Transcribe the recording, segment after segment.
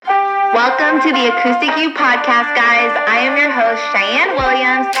Welcome to the Acoustic You podcast, guys. I am your host, Cheyenne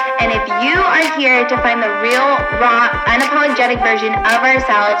Williams, and if you are here to find the real, raw, unapologetic version of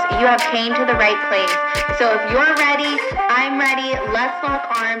ourselves, you have came to the right place. So if you're ready, I'm ready. Let's lock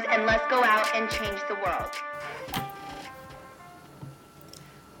arms and let's go out and change the world.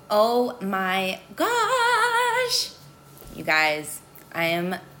 Oh my gosh. You guys, I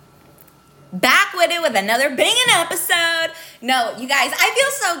am back with it with another banging episode. No, you guys, I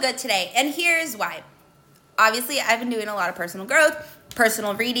feel so good today. And here's why. Obviously, I've been doing a lot of personal growth,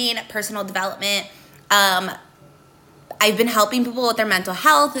 personal reading, personal development. I've been helping people with their mental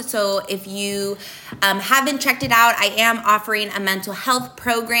health. So if you haven't checked it out, I am offering a mental health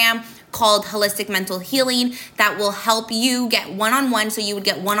program called Holistic Mental Healing that will help you get one-on-one. So you would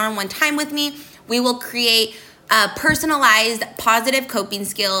get one-on-one time with me. We will create personalized positive coping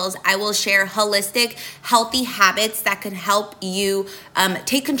skills. I will share holistic, healthy habits that can help you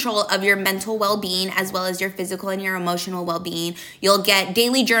take control of your mental well-being as well as your physical and your emotional well-being. You'll get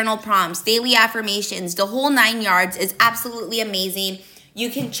daily journal prompts, daily affirmations, the whole 9 yards. Is absolutely amazing. You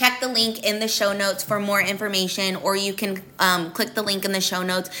can check the link in the show notes for more information, or you can click the link in the show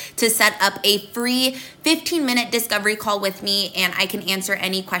notes to set up a free 15-minute discovery call with me, and I can answer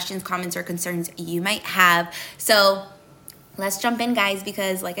any questions, comments, or concerns you might have. So let's jump in, guys,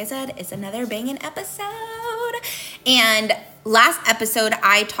 because like I said, it's another banging episode. And last episode,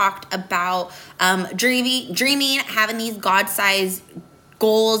 I talked about dreaming, having these God-sized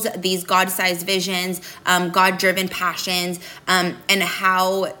goals, these God-sized visions, God-driven passions, and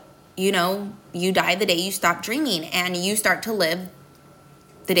how, you die the day you stop dreaming and you start to live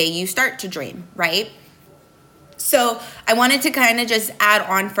the day you start to dream, right? So I wanted to kind of just add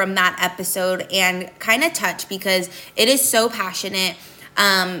on from that episode and kind of touch, because it is so passionate.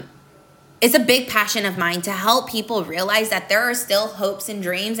 It's a big passion of mine to help people realize that there are still hopes and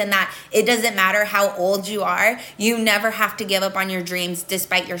dreams, and that it doesn't matter how old you are. You never have to give up on your dreams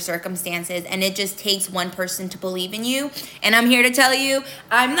despite your circumstances. And it just takes one person to believe in you. And I'm here to tell you,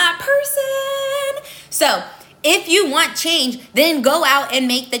 I'm that person. So if you want change, then go out and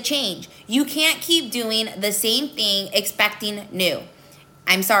make the change. You can't keep doing the same thing expecting new.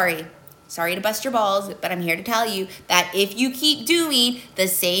 I'm sorry to bust your balls, but I'm here to tell you that if you keep doing the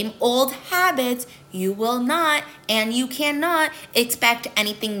same old habits, you will not and you cannot expect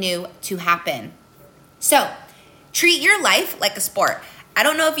anything new to happen. So treat your life like a sport. I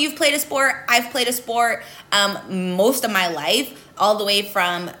don't know if you've played a sport. I've played a sport most of my life, all the way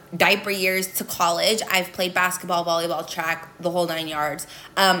from diaper years to college. I've played basketball, volleyball, track, the whole 9 yards.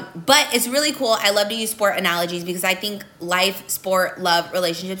 But it's really cool. I love to use sport analogies because I think life, sport, love,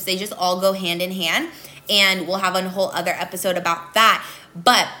 relationships, they just all go hand in hand. And we'll have a whole other episode about that.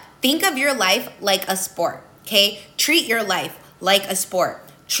 But think of your life like a sport, okay? Treat your life like a sport.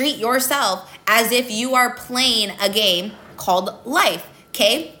 Treat yourself as if you are playing a game called life,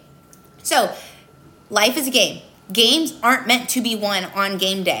 okay? So life is a game. Games aren't meant to be won on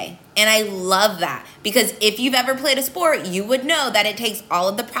game day. And I love that, because if you've ever played a sport, you would know that it takes all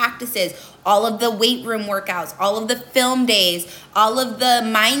of the practices, all of the weight room workouts, all of the film days, all of the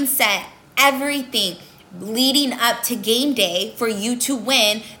mindset, everything leading up to game day for you to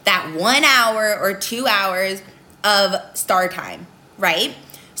win that 1 hour or 2 hours of star time, right?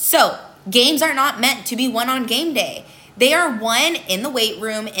 So games are not meant to be won on game day. They are won in the weight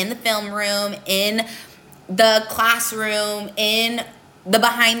room, in the film room, in the classroom, in the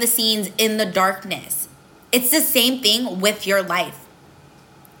behind the scenes, in the darkness. It's the same thing with your life.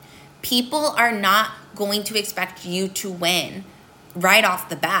 People are not going to expect you to win right off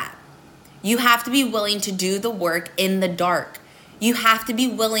the bat. You have to be willing to do the work in the dark. You have to be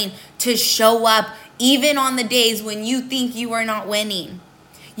willing to show up even on the days when you think you are not winning.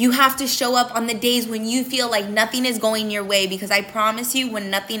 You have to show up on the days when you feel like nothing is going your way, because I promise you,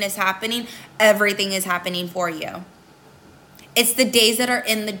 when nothing is happening, everything is happening for you. It's the days that are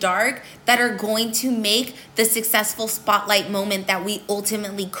in the dark that are going to make the successful spotlight moment that we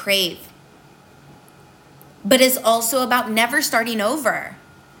ultimately crave. But it's also about never starting over.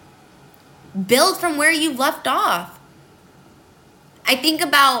 Build from where you left off. I think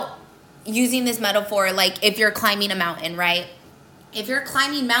about using this metaphor like if you're climbing a mountain, right? If you're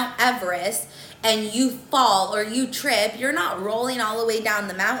climbing Mount Everest and you fall or you trip, you're not rolling all the way down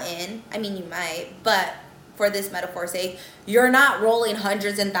the mountain. I mean, you might, but for this metaphor's sake, you're not rolling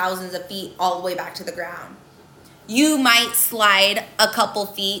hundreds and thousands of feet all the way back to the ground. You might slide a couple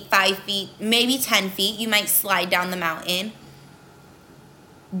feet, 5 feet, maybe 10 feet. You might slide down the mountain.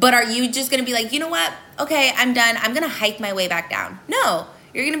 But are you just going to be like, you know what? Okay, I'm done. I'm going to hike my way back down. No,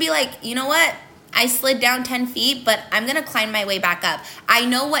 you're going to be like, you know what? I slid down 10 feet, but I'm going to climb my way back up. I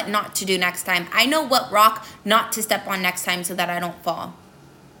know what not to do next time. I know what rock not to step on next time so that I don't fall.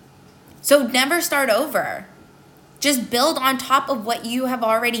 So never start over. Just build on top of what you have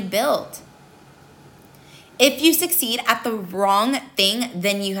already built. If you succeed at the wrong thing,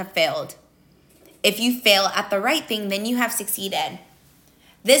 then you have failed. If you fail at the right thing, then you have succeeded.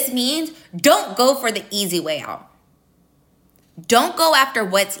 This means don't go for the easy way out. Don't go after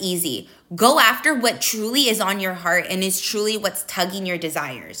what's easy. Go after what truly is on your heart and is truly what's tugging your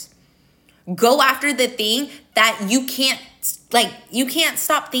desires. Go after the thing that you can't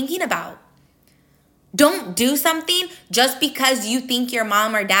stop thinking about. Don't do something just because you think your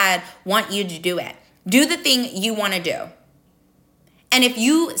mom or dad want you to do it. Do the thing you want to do. And if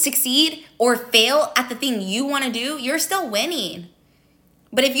you succeed or fail at the thing you want to do, you're still winning.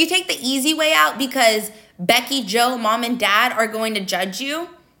 But if you take the easy way out because Becky, Joe, mom, and dad are going to judge you,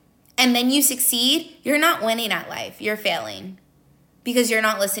 and then you succeed, you're not winning at life. You're failing because you're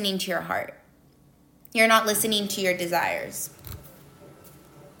not listening to your heart. You're not listening to your desires.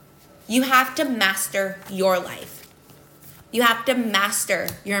 You have to master your life. You have to master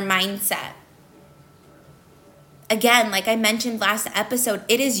your mindset. Again, like I mentioned last episode,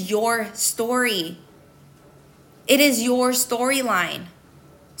 it is your story. It is your storyline.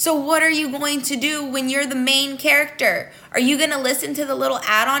 So what are you going to do when you're the main character? Are you going to listen to the little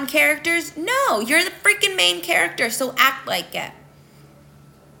add-on characters? No, you're the freaking main character, so act like it.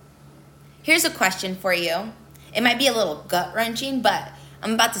 Here's a question for you. It might be a little gut-wrenching, but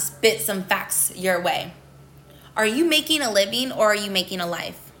I'm about to spit some facts your way. Are you making a living or are you making a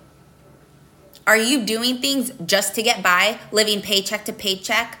life? Are you doing things just to get by, living paycheck to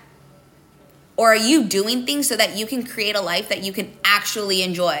paycheck? Or are you doing things so that you can create a life that you can actually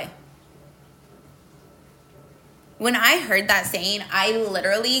enjoy? When I heard that saying, I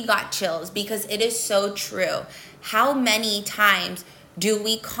literally got chills because it is so true. How many times do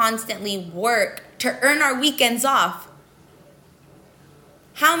we constantly work to earn our weekends off?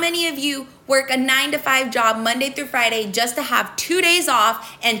 How many of you work a 9-to-5 job Monday through Friday just to have 2 days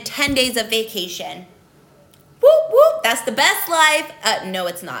off and 10 days of vacation? Whoop, whoop, that's the best life. No,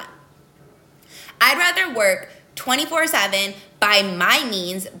 it's not. I'd rather work 24/7 by my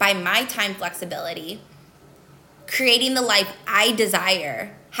means, by my time flexibility, creating the life I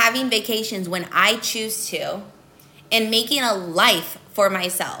desire, having vacations when I choose to, and making a life for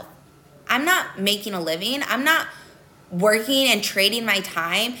myself. I'm not making a living. I'm not working and trading my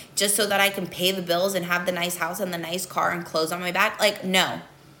time just so that I can pay the bills and have the nice house and the nice car and clothes on my back. Like, no.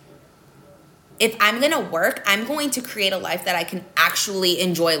 If I'm going to work, I'm going to create a life that I can actually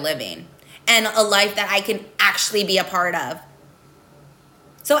enjoy living and a life that I can actually be a part of.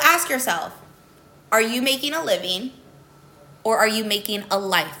 So ask yourself, are you making a living or are you making a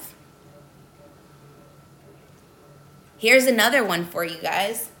life? Here's another one for you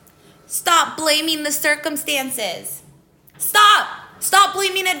guys. Stop blaming the circumstances. Stop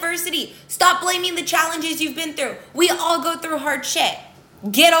blaming adversity. Stop blaming the challenges you've been through. We all go through hard shit.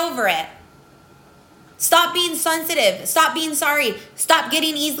 Get over it. Stop being sensitive. Stop being sorry. Stop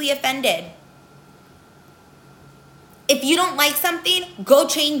getting easily offended. If you don't like something, go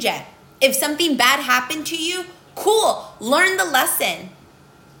change it. If something bad happened to you, cool. Learn the lesson.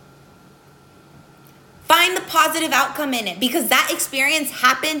 Find the positive outcome in it because that experience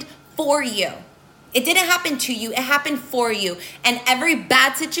happened for you. It didn't happen to you. It happened for you. And every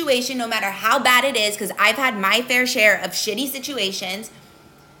bad situation, no matter how bad it is, because I've had my fair share of shitty situations,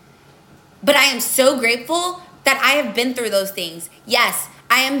 but I am so grateful that I have been through those things. Yes,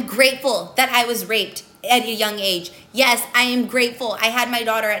 I am grateful that I was raped at a young age. Yes, I am grateful I had my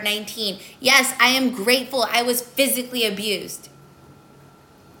daughter at 19. Yes, I am grateful I was physically abused.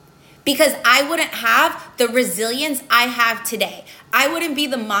 Because I wouldn't have the resilience I have today. I wouldn't be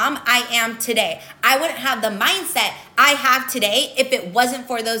the mom I am today. I wouldn't have the mindset I have today if it wasn't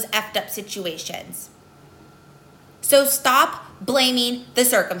for those effed up situations. So stop blaming the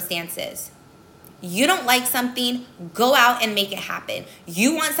circumstances. You don't like something, go out and make it happen.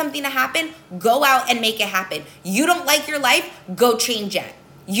 You want something to happen, go out and make it happen. You don't like your life, go change it.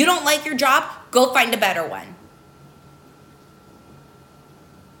 You don't like your job, go find a better one.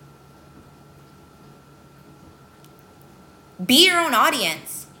 Be your own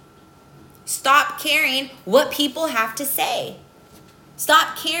audience. Stop caring what people have to say.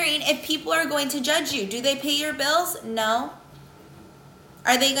 Stop caring if people are going to judge you. Do they pay your bills? No.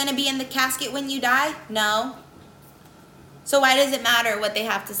 Are they going to be in the casket when you die? No. So why does it matter what they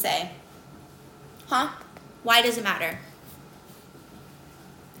have to say? Huh? Why does it matter?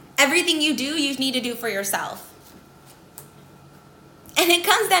 Everything you do, you need to do for yourself. And it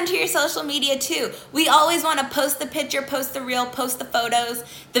comes down to your social media too. We always want to post the picture, post the reel, post the photos,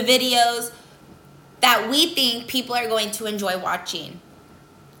 the videos that we think people are going to enjoy watching.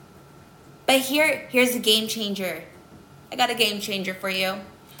 But here's a game changer. I got a game changer for you.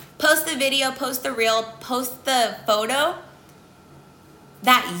 Post the video, post the reel, post the photo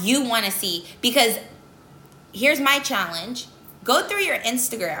that you want to see. Because here's my challenge. Go through your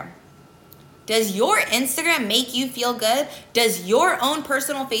Instagram. Does your Instagram make you feel good? Does your own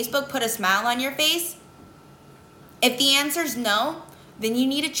personal Facebook put a smile on your face? If the answer is no, then you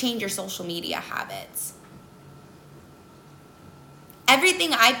need to change your social media habits.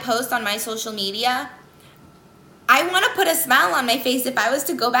 Everything I post on my social media, I want to put a smile on my face if I was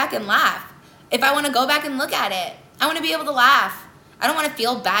to go back and laugh. If I want to go back and look at it, I want to be able to laugh. I don't want to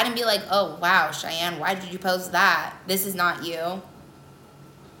feel bad and be like, oh, wow, Cheyenne, why did you post that? This is not you.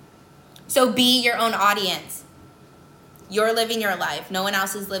 So be your own audience. You're living your life. No one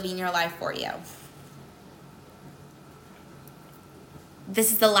else is living your life for you.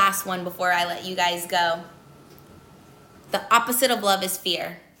 This is the last one before I let you guys go. The opposite of love is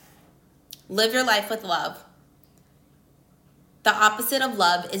fear. Live your life with love. The opposite of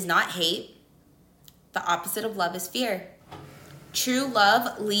love is not hate. The opposite of love is fear. True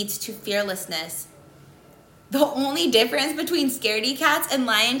love leads to fearlessness. The only difference between scaredy cats and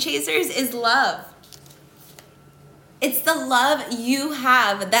lion chasers is love. It's the love you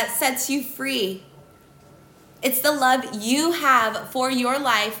have that sets you free. It's the love you have for your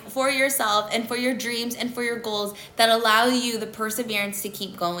life, for yourself, and for your dreams and for your goals that allow you the perseverance to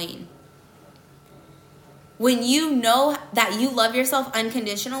keep going. When you know that you love yourself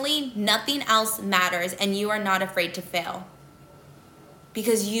unconditionally, nothing else matters and you are not afraid to fail.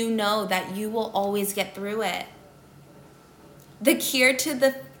 Because you know that you will always get through it. The cure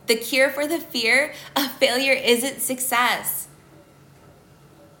for the fear of failure isn't success.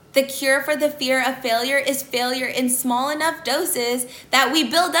 The cure for the fear of failure is failure in small enough doses that we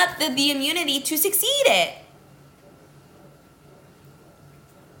build up the immunity to succeed it.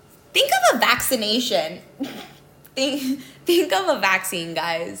 Think of a vaccination. Think of a vaccine,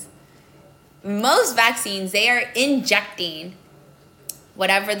 guys. Most vaccines, they are injecting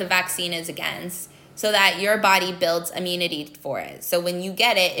whatever the vaccine is against so that your body builds immunity for it. So when you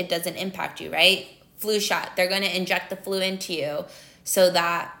get it, it doesn't impact you, right? Flu shot, they're going to inject the flu into you so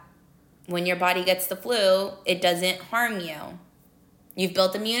that when your body gets the flu, it doesn't harm you. You've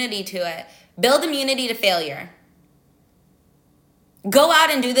built immunity to it. Build immunity to failure. Go out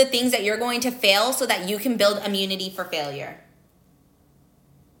and do the things that you're going to fail so that you can build immunity for failure.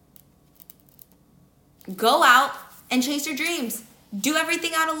 Go out and chase your dreams. Do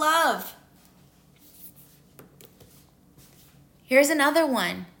everything out of love. Here's another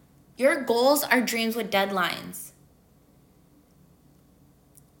one. Your goals are dreams with deadlines.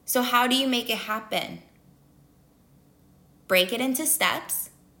 So how do you make it happen? Break it into steps.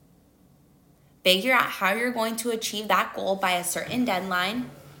 Figure out how you're going to achieve that goal by a certain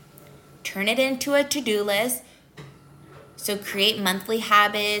deadline. Turn it into a to-do list. So create monthly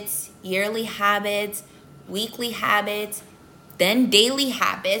habits, yearly habits, weekly habits, then daily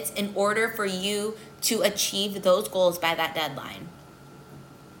habits in order for you to achieve those goals by that deadline.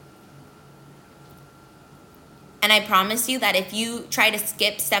 And I promise you that if you try to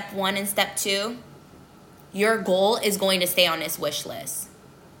skip step 1 and step 2, your goal is going to stay on this wish list.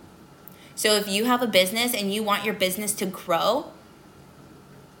 So if you have a business and you want your business to grow,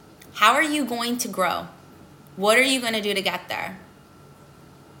 how are you going to grow? What are you going to do to get there?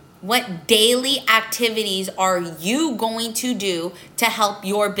 What daily activities are you going to do to help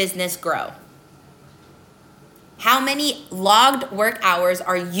your business grow? How many logged work hours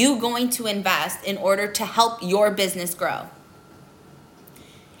are you going to invest in order to help your business grow?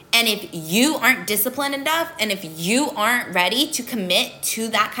 And if you aren't disciplined enough, and if you aren't ready to commit to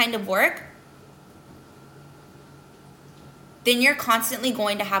that kind of work, then you're constantly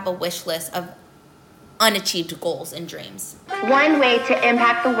going to have a wish list of unachieved goals and dreams. One way to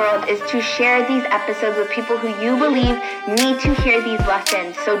impact the world is to share these episodes with people who you believe need to hear these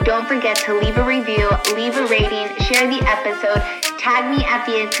lessons. So don't forget to leave a review, leave a rating, share the episode, tag me at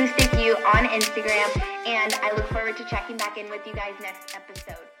The Acoustic You on Instagram, and I look forward to checking back in with you guys next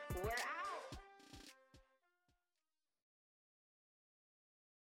episode.